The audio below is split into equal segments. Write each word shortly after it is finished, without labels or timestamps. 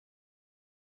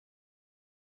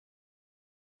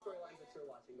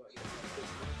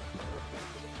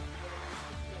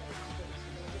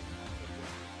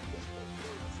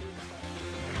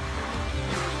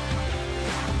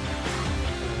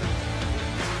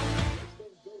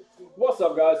What's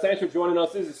up, guys? Thanks for joining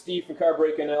us. This is Steve from Car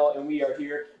Break NL, and we are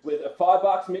here with a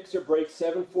 5-box mixer break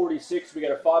 746. We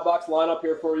got a 5-box lineup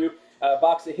here for you.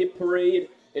 Box of Hit Parade.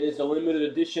 It is a limited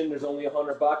edition. There's only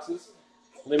 100 boxes.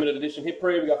 Limited edition Hit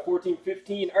Parade. We got 14,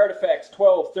 15 Artifacts,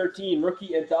 12, 13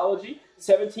 Rookie Anthology,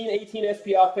 17, 18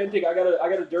 SP Authentic. I got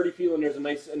a dirty feeling there's a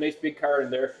nice big card in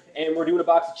there. And we're doing a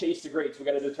box of Chase the Greats. We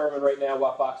got to determine right now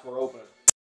what box we're opening.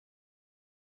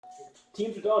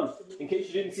 Teams are done. In case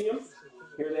you didn't see them,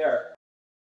 here they are.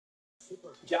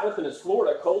 Jonathan is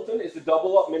Florida. Colton is the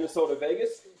double up, Minnesota,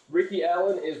 Vegas. Ricky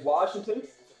Allen is Washington.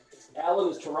 Allen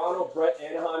is Toronto. Brett,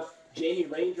 Anaheim. Jamie,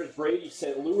 Rangers. Brady,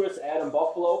 St. Louis. Adam,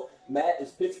 Buffalo. Matt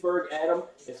is Pittsburgh. Adam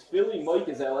is Philly. Mike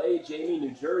is LA. Jamie,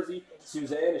 New Jersey.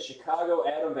 Suzanne is Chicago.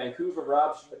 Adam, Vancouver.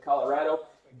 Rob, Colorado.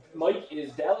 Mike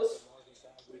is Dallas.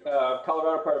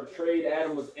 Colorado, part of the trade.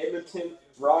 Adam was Edmonton.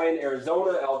 Ryan,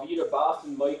 Arizona. Alvita,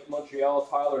 Boston. Mike, Montreal.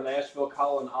 Tyler, Nashville.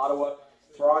 Colin, Ottawa.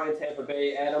 Brian, Tampa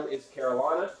Bay. Adam is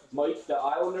Carolina. Mike, the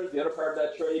Islanders, the other part of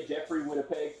that trade. Jeffrey,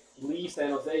 Winnipeg. Lee,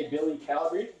 San Jose. Billy,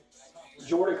 Calgary.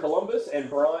 Jordan, Columbus. And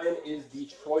Brian is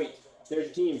Detroit. There's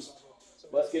your teams.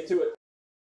 Let's get to it.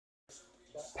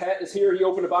 Pat is here. He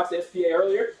opened a box of SPA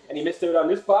earlier, and he missed out on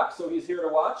this box, so he's here to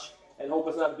watch and hope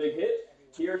it's not a big hit.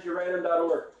 Here's your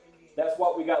random.org. That's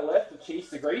what we got left to Chase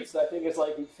the Greats. I think it's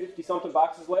like 50-something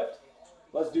boxes left.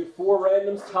 Let's do 4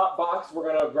 randoms. Top box we're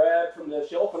going to grab from the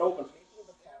shelf and open.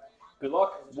 Good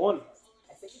luck. 1.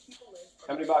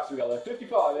 How many boxes we got left?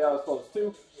 55. Yeah, I was close.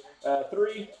 2,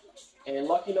 3, and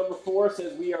lucky number 4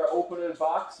 says we are opening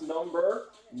box number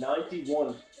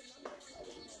 91.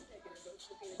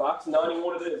 Box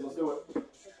 91 it is. Let's do it.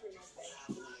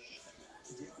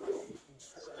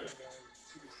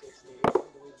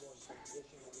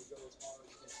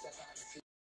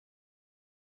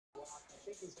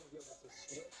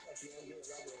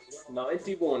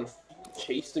 '91.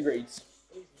 Chase the Greats.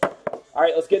 All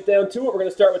right, let's get down to it. We're going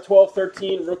to start with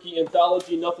 12-13 Rookie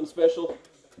Anthology. Nothing special.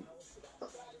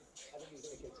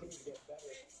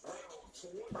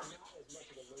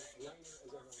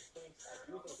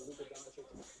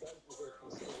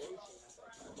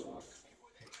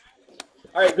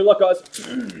 All right, good luck, guys.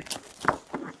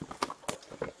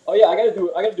 Oh yeah, I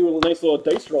gotta do a nice little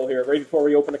dice roll here right before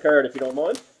we open the card, if you don't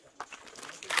mind.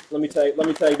 Let me tag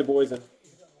the boys in.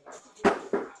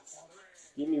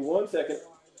 Give me 1 second.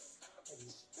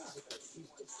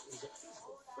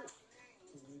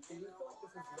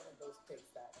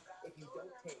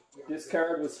 This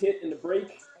card was hit in the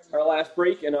break, our last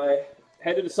break, and I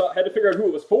had to figure out who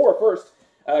it was for first.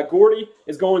 Gordy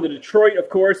is going to Detroit, of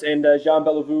course, and Jean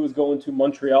Bellevue is going to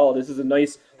Montreal. This is a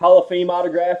nice Hall of Fame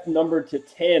autograph, numbered to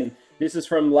 10. This is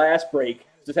from last break.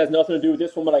 This has nothing to do with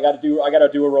this one, but I gotta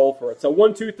do a roll for it. So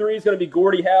 1, 2, 3 is going to be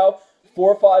Gordie Howe.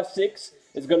 4, 5, 6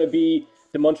 is going to be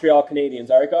the Montreal Canadiens.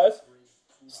 All right, guys.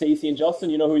 Stacy and Justin,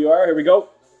 you know who you are. Here we go.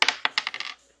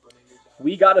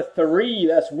 We got a 3.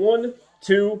 That's 1,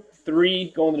 2,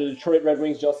 3 going to the Detroit Red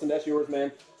Wings. Justin, that's yours,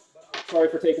 man. Sorry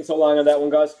for taking so long on that one,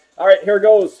 guys. All right, here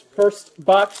goes. First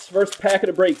box, first pack of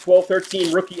the break,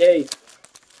 12-13, Rookie A.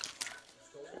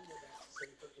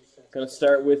 Going to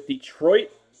start with Detroit.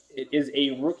 It is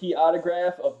a rookie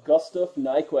autograph of Gustav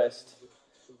Nyquist.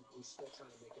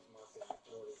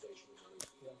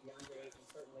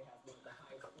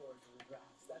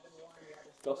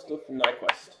 Gustav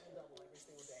Nyquist.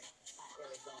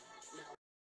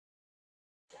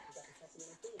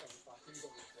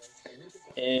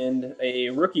 And a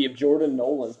rookie of Jordan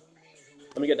Nolan.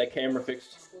 Let me get that camera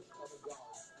fixed.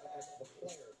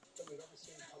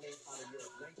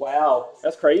 Wow,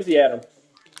 that's crazy, Adam.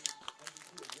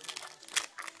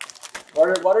 What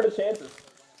are the chances?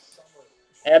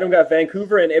 Adam got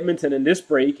Vancouver and Edmonton in this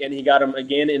break, and he got them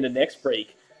again in the next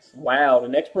break. Wow, the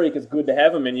next break is good to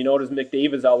have him, and you notice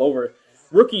McDavid's all over.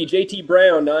 Rookie, JT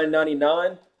Brown,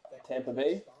 $9.99, Tampa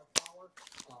Bay.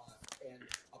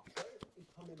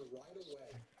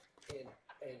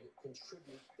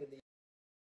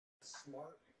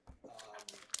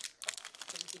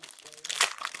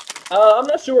 I'm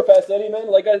not sure, Fast Eddie, man.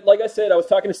 Like I said, I was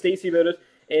talking to Stacy about it,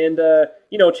 and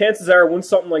you know, chances are when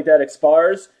something like that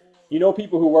expires, you know,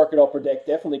 people who work at Upper Deck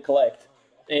definitely collect,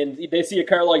 and they see a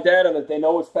car like that and they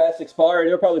know it's past expiry,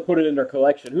 they'll probably put it in their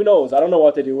collection. Who knows? I don't know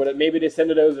what they do with it. Maybe they send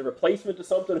it out as a replacement to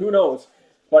something. Who knows?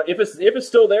 But if it's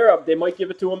still there, they might give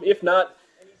it to them. If not,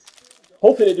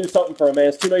 hopefully they do something for him, man.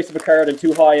 It's too nice of a card and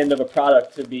too high-end of a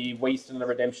product to be wasting a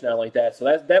redemption out like that. So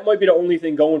that might be the only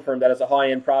thing going for him that is a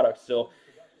high-end product. So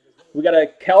We got a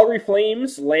Calgary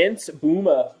Flames, Lance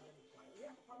Booma.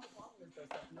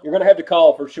 You're going to have to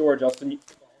call for sure, Justin.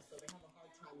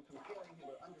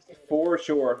 For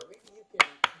sure.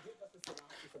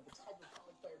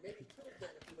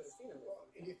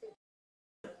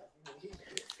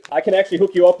 I can actually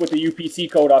hook you up with the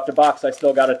UPC code off the box. I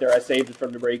still got it there. I saved it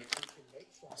from the break.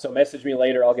 So message me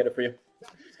later. I'll get it for you.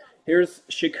 Here's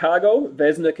Chicago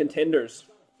Vezina Contenders.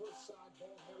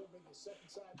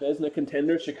 Vezina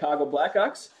Contenders, Chicago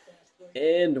Blackhawks.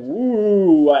 And,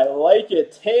 woo, I like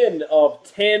it. 10 of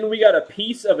 10. We got a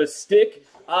piece of a stick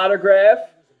autograph.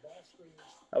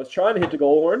 I was trying to hit the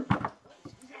goal horn.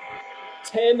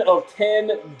 10 of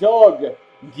 10, Doug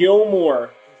Gilmour.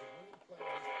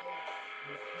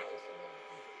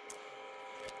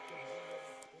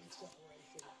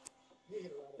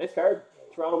 Nice card.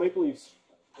 Toronto Maple Leafs.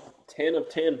 10 of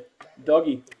 10.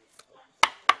 Dougie.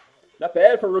 Not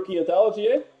bad for rookie anthology,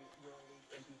 eh?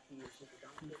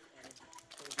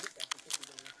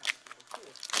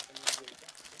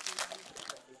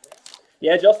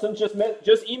 Yeah, Justin,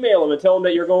 just email them and tell them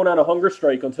that you're going on a hunger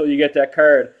strike until you get that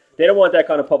card. They don't want that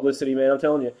kind of publicity, man, I'm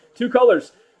telling you. 2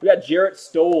 colors. We got Jarrett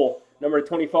Stoll, number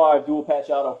 25, dual patch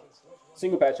auto.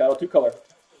 Single patch auto, 2 color.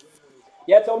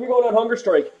 Yeah, tell them you're going on hunger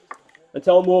strike. And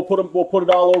tell them we'll put it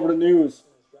all over the news.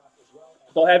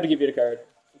 They'll have to give you the card.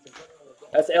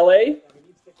 That's LA.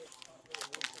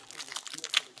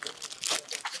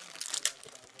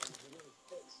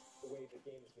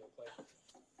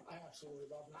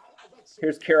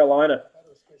 Here's Carolina.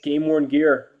 Game worn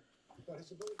gear.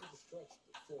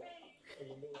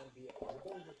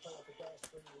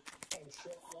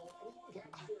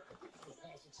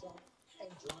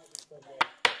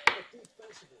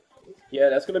 Yeah,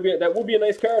 that will be a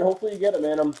nice card. Hopefully you get it,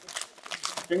 man. I'm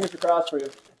fingers crossed for you.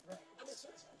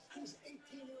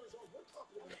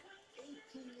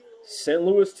 St.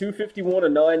 Louis 251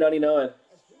 and $9.99.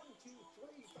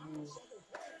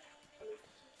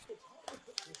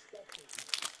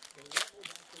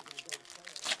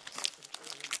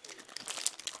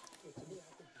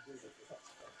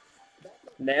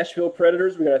 Nashville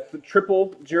Predators. We got a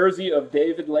triple jersey of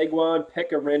David Legwand,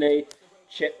 Pekka Rinne,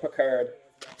 Chet Picard.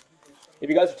 If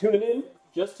you guys are tuning in,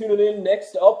 just tuning in,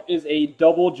 next up is a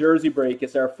double jersey break.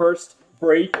 It's our first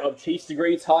break of Chase the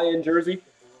Greats high-end jersey.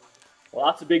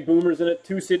 Lots of big boomers in it.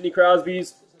 2 Sidney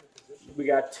Crosbys. We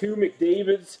got 2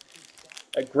 McDavids,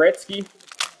 a Gretzky.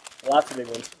 Lots of big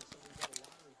ones.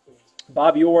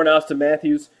 Bobby Orr and Austin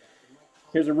Matthews.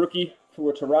 Here's a rookie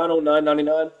for Toronto,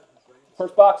 $9.99.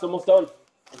 First box, almost done.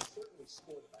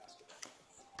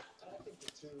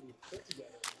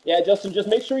 Yeah, Justin, just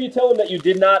make sure you tell them that you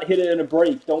did not hit it in a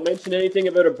break. Don't mention anything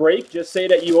about a break. Just say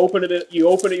that you opened it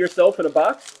yourself in a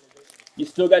box. You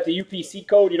still got the UPC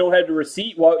code. You don't have the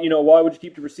receipt. Well, why would you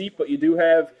keep the receipt? But you do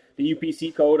have the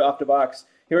UPC code off the box.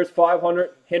 Here's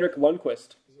 500, Henrik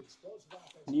Lundqvist.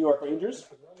 New York Rangers.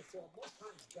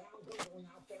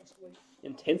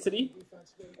 Intensity.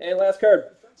 And last card.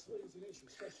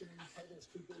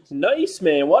 Nice,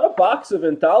 man. What a box of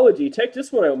anthology. Check this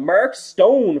one out. Mark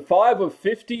Stone, 5 of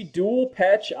 50, dual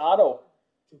patch auto.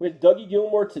 With Dougie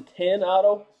Gilmour to 10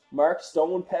 auto. Mark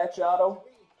Stone patch auto.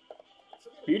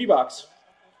 Beauty box.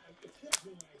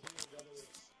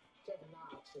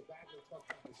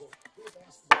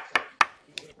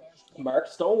 Mark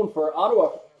Stone for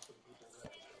Ottawa.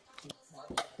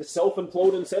 The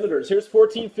self-imploding Senators. Here's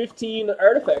 14-15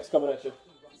 artifacts coming at you.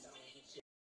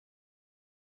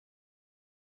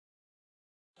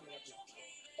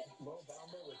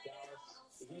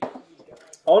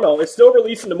 Oh no, it's still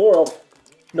releasing tomorrow.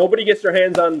 Nobody gets their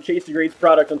hands on Chase the Greats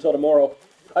product until tomorrow.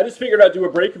 I just figured I'd do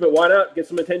a break of it. Why not? Get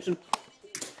some attention.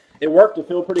 It worked to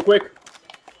fill pretty quick.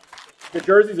 The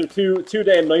jerseys are too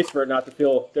damn nice for it not to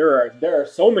fill. There are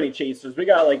so many chasers. We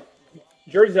got like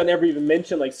jerseys I never even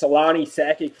mentioned, like Solani,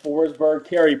 Sakic, Forsberg,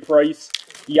 Carey Price,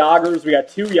 Yagers. We got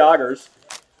 2 Yagers.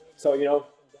 So,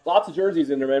 lots of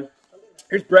jerseys in there, man.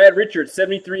 Here's Brad Richards,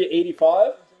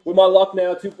 73/85. With my luck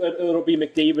now, it'll be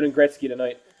McDavid and Gretzky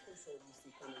tonight.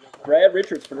 Brad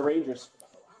Richards for the Rangers.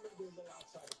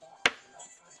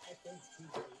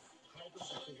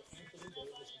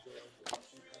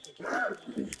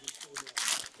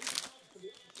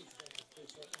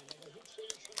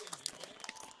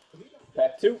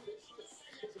 Pack 2.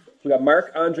 We got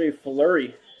Marc-Andre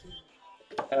Fleury.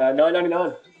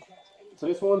 $9.99. So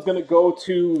this one's going to go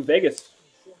to Vegas,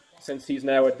 since he's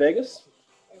now at Vegas.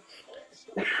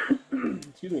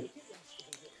 Excuse me.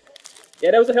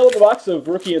 Yeah, that was a hell of a box of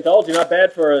rookie anthology. Not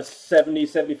bad for a $70,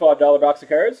 $75 box of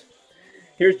cards.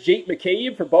 Here's Jake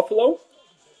McCabe for Buffalo.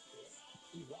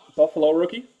 Buffalo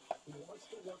rookie.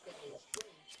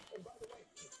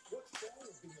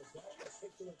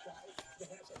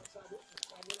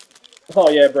 Oh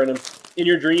yeah, Brennan. In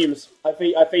your dreams, I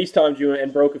FaceTimed you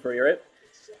and broke it for you, right?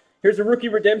 Here's a rookie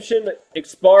redemption.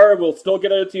 Expire. We'll still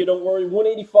get it to you. Don't worry.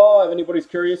 185. Anybody's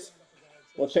curious?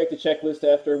 We'll check the checklist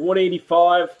after.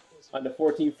 185 on the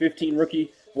 14-15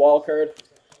 rookie wild card.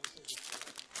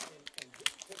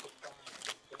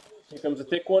 Here comes a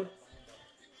thick one.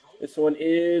 This one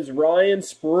is Ryan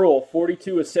Sproul,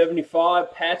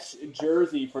 42/75, patch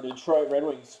jersey for the Detroit Red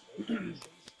Wings.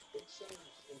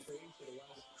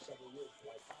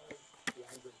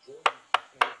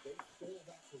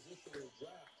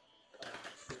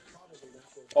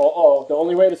 The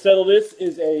only way to settle this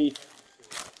is a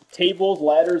tables,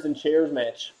 ladders, and chairs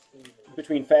match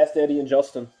between Fast Eddie and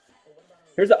Justin.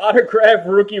 Here's an autograph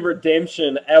rookie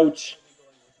redemption. Ouch.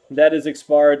 That is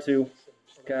expired too.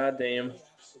 God damn.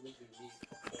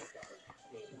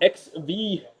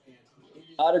 XV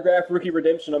autograph rookie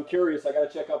redemption. I'm curious. I gotta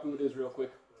check out who it is real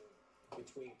quick.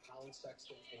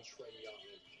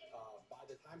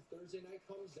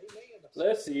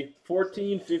 Let's see.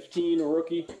 14-15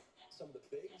 rookie. Some of the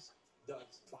bigs,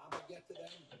 does Bob get to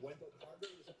them? Wendell Carter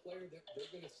is a player that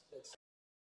they're going to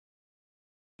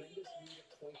tremendous need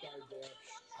a point guard there.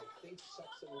 I think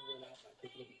Sexton will win out, and I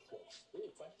think it'll be close. Ooh,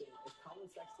 question: is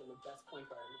Colin Sexton the best point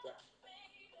guard in the draft?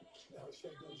 No,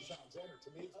 Alexander to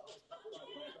me.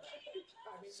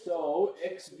 So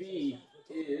XV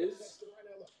is.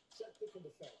 Sexton can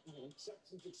defend.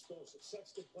 Sexton's explosive.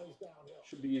 Sexton plays downhill.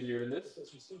 Should be easier than this. Because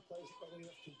he plays early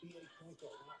enough to be a point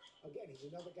guard. Again, he's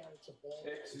another guy that's a ball.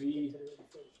 XV. He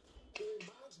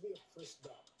reminds me of Chris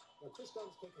Dunn. Now, Chris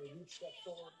Dunn's taken a huge step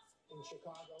forward in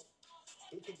Chicago.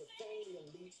 He can defend the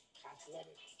elite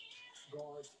athletic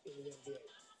guards in the NBA.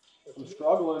 I'm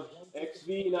struggling.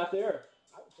 XV not there.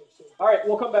 All right,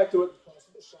 we'll come back to it.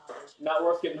 Not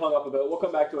worth getting hung up about. We'll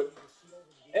come back to it.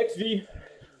 XV.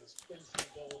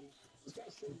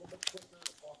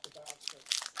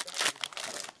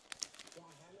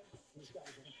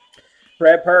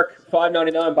 Brad Park,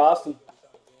 $5.99 Boston.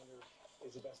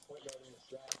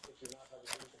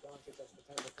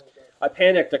 I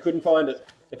panicked. I couldn't find it.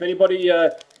 If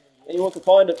anyone can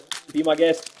find it, be my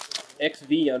guest.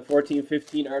 XV on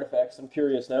 14-15 artifacts. I'm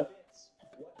curious now.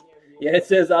 Yeah, it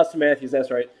says Austin Matthews.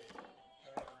 That's right.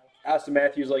 Austin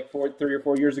Matthews like 3 or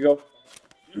 4 years ago.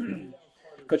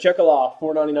 Kochekalov,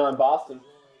 $4.99 Boston.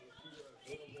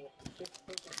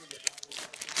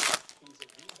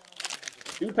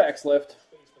 2 packs left.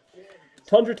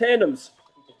 Tundra Tandems.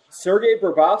 Sergei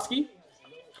Bobrovsky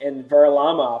and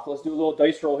Varlamov. Let's do a little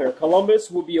dice roll here.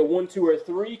 Columbus will be a 1, 2, or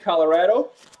 3.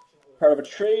 Colorado, part of a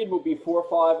trade, will be 4,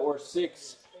 5, or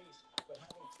 6.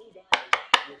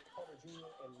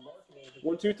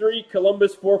 1, 2, 3.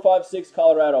 Columbus, 4, 5, 6.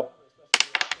 Colorado.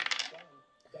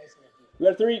 We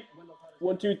got a 3.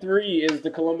 1, 2, 3 is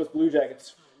the Columbus Blue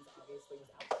Jackets.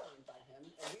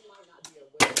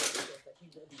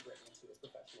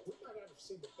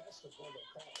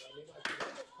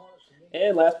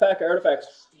 And last pack,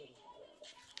 artifacts.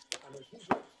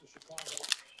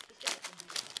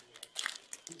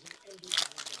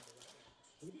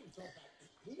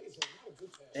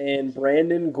 And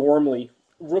Brandon Gormley,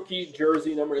 rookie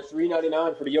jersey number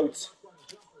 399 for the Yotes.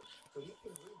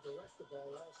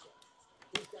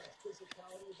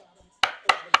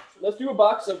 Let's do a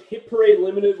box of Hit Parade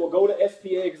Limited. We'll go to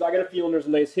SPA because I got a feeling there's a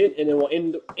nice hit, and then we'll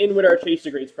end with our Chase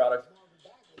the Greats product.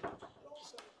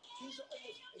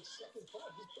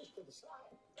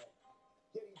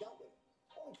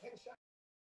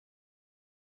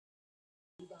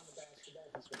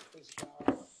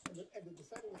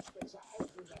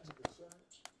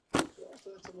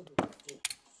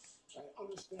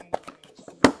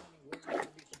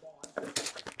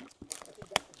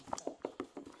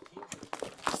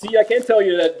 See, I can't tell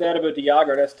you that about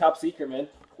Diago. That's top secret, man.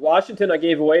 Washington, I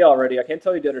gave away already. I can't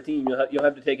tell you the other team. You'll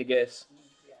have to take a guess.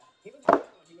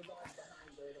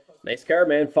 Nice card,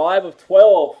 man. 5 of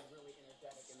 12.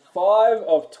 5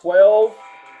 of 12.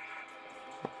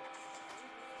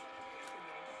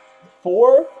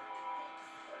 4.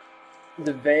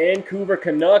 The Vancouver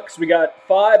Canucks. We got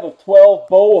 5 of 12.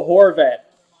 Bo Horvat.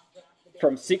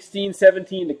 From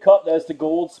 16-17 to cut. That's the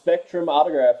gold Spectrum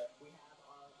autograph.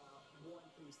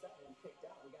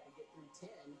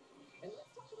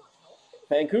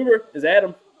 Vancouver is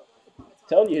Adam.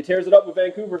 Telling you, he tears it up with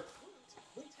Vancouver.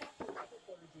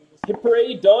 Hit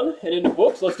Parade done and in the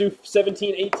books. Let's do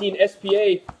 17-18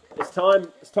 SPA. It's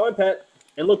time, Pat.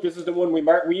 And look, this is the one we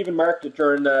even marked it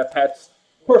during Pat's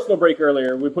personal break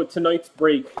earlier. We put tonight's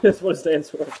break. That's what it stands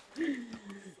for.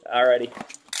 Alrighty.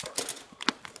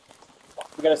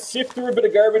 We gotta sift through a bit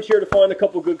of garbage here to find a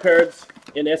couple good cards.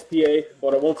 in SPA,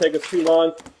 but it won't take us too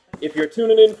long. If you're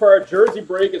tuning in for our jersey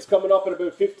break, it's coming up in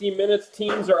about 15 minutes.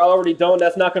 Teams are already done.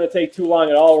 That's not going to take too long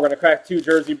at all. We're going to crack 2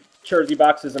 jersey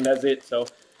boxes, and that's it. So,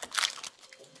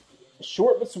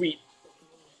 short but sweet.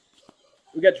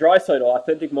 We got Draisaitl,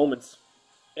 Authentic Moments,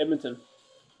 Edmonton.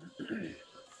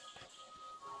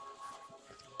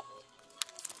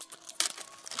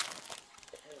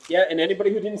 Yeah, and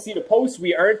anybody who didn't see the post,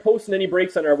 we aren't posting any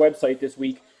breaks on our website this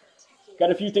week. Got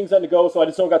a few things on the go, so I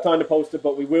just don't got time to post it,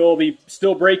 but we will be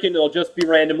still breaking. It'll just be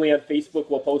randomly on Facebook.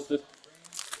 We'll post it.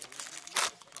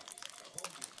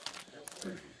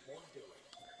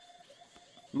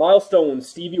 Milestones,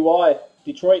 Stevie Y,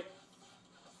 Detroit.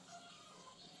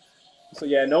 So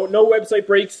yeah, no website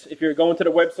breaks. If you're going to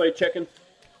the website checking,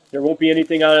 there won't be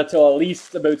anything on it until at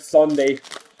least about Sunday.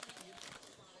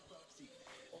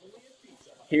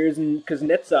 Here's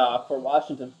Kuznetsov for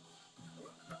Washington.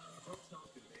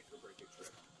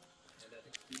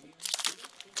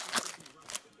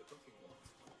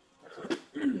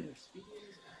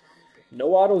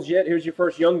 No autos yet. Here's your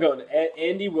first young gun,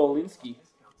 Andy Welinski,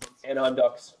 Anaheim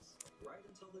Ducks.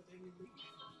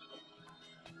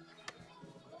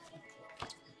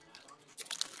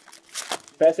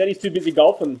 Fast Eddie's too busy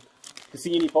golfing to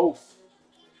see any posts.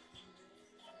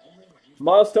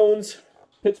 Milestones,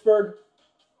 Pittsburgh.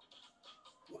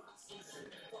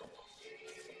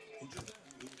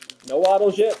 No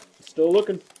autos yet. Still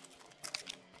looking.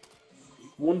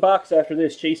 1 box after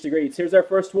this, Chase the Greats. Here's our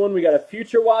first one. We got a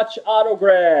Future Watch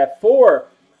autograph for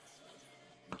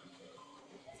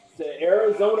the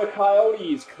Arizona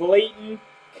Coyotes, Clayton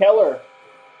Keller.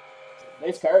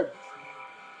 Nice card.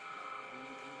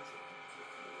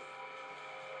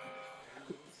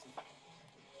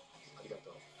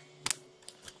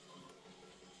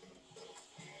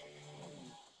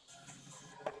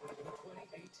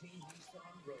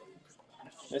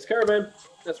 Nice card, man.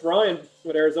 That's Ryan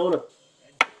with Arizona.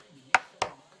 I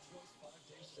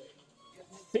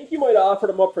think you might have offered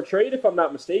him up for trade, if I'm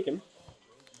not mistaken.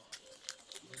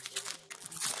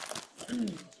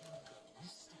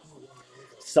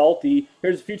 Salty.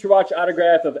 Here's a Future Watch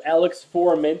autograph of Alex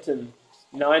Formenton,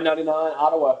 $9.99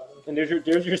 Ottawa. And there's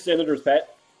your Senators,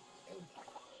 Pat.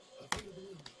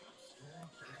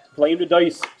 Flame the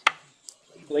dice.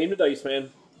 Flame the dice, man.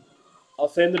 I'll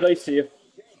send the dice to you.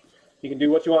 You can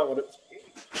do what you want with it.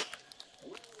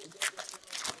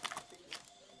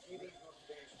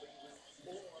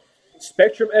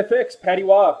 Spectrum FX, Patty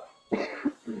Waugh.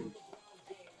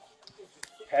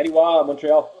 Patty Waugh,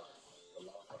 Montreal.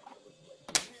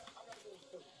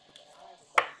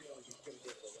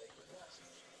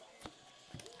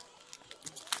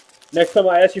 Next time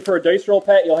I ask you for a dice roll,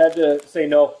 Pat, you'll have to say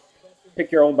no.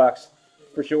 Pick your own box,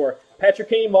 for sure. Patrick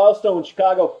Kane, Milestone,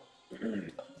 Chicago.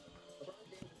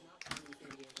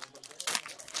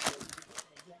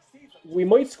 We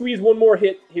might squeeze one more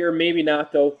hit here, maybe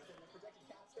not, though.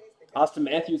 Austin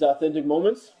Matthews, Authentic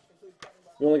Moments.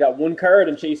 We only got 1 card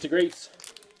and Chase the Greats.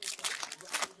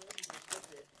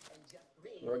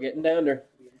 We're getting down there.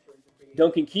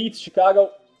 Duncan Keith,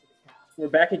 Chicago. We're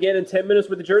back again in 10 minutes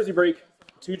with the jersey break.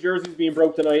 2 jerseys being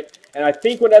broke tonight. And I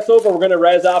think when that's over, we're going to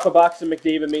razz off a box of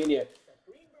McDavid Mania.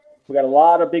 We got a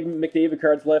lot of big McDavid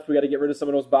cards left. We got to get rid of some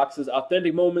of those boxes.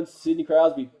 Authentic Moments, Sidney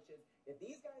Crosby. If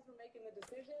these guys were making the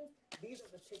decisions, these are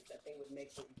the picks that they would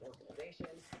make for the organization.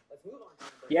 Let's move on.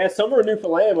 Yeah, some are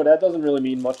Newfoundland, but that doesn't really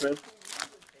mean much, man.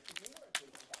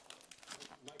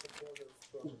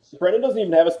 Brendan doesn't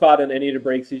even have a spot in any of the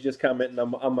breaks. He's just commenting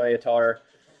on my attire.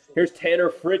 Here's Tanner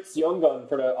Fritz, Young Gun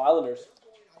for the Islanders.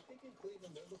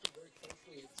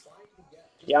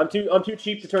 Yeah, I'm too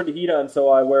cheap to turn the heat on, so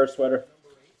I wear a sweater.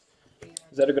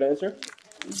 Is that a good answer?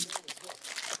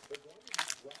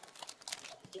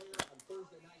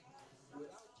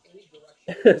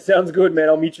 Sounds good, man.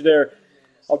 I'll meet you there.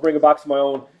 I'll bring a box of my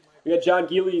own. We got John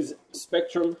Gillies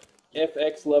Spectrum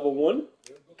FX Level 1,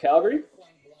 Calgary.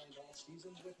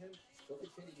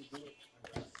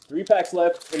 3 packs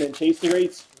left, and then Chase the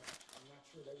Greats.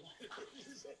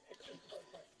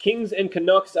 Kings and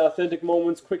Canucks, Authentic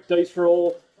Moments, quick dice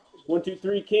roll. 1, 2,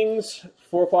 3 Kings,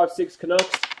 4, 5, 6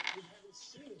 Canucks.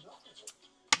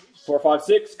 4, 5,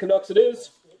 6 Canucks it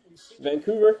is.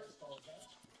 Vancouver.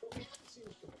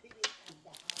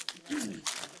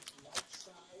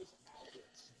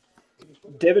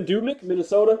 Devin Dubnyk,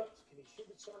 Minnesota.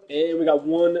 And we got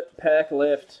 1 pack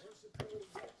left.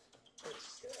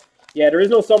 Yeah, there is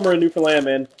no summer in Newfoundland,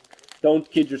 man. Don't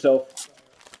kid yourself.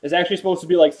 It's actually supposed to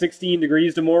be like 16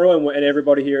 degrees tomorrow, and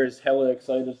everybody here is hella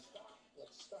excited.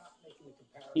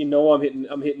 You know I'm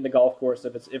hitting the golf course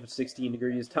if it's 16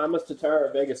 degrees. Thomas Tatar,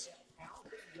 Vegas.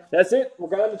 That's it. We're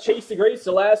going to Chase the Greats,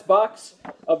 the last box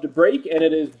of the break, and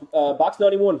it is box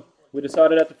 91. We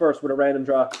decided at the first with a random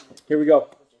draw. Here we go.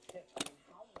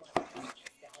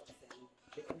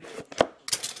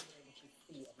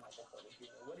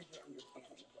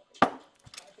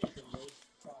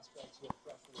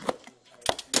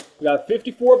 We got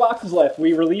 54 boxes left.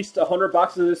 We released 100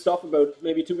 boxes of this stuff about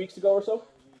maybe 2 weeks ago or so.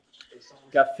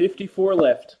 Got 54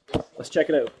 left. Let's check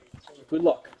it out. Good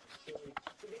luck.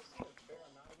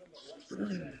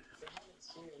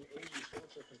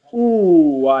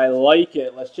 Ooh, I like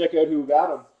it. Let's check out who got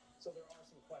them.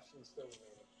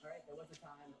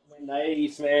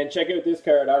 Nice, man. Check out this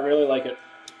card. I really like it.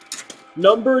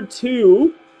 Number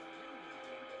 2.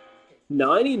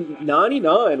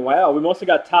 99. Wow, we must have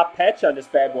got top patch on this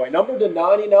bad boy. Number to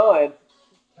 99.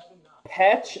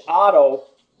 Patch auto.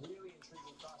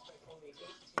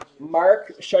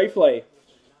 Mark Scheifele.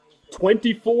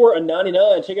 24 and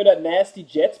 99. Check out that nasty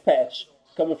Jets patch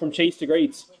coming from Chase the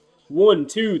Greats. 1,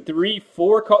 2, 3,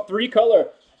 4, 3 color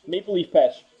Maple Leaf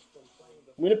patch.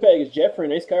 Winnipeg is Jeffrey.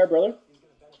 Nice card, brother.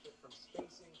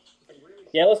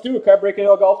 Yeah, let's do a card breaking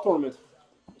out golf tournament.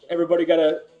 Everybody got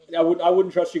a. I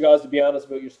wouldn't trust you guys to be honest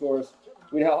about your scores.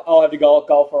 We'd all have to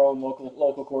golf our own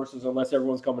local courses unless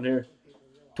everyone's coming here.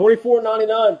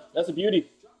 24.99. That's a beauty.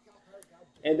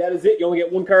 And that is it. You only get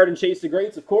one card in Chase the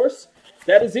Greats, of course.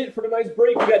 That is it for tonight's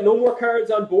break. We got no more cards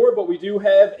on board, but we do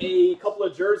have a couple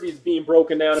of jerseys being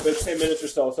broken down in about 10 minutes or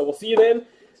so. So we'll see you then.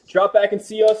 Drop back and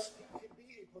see us.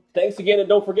 Thanks again, and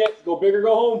don't forget, go big or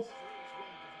go home.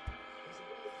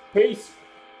 Peace.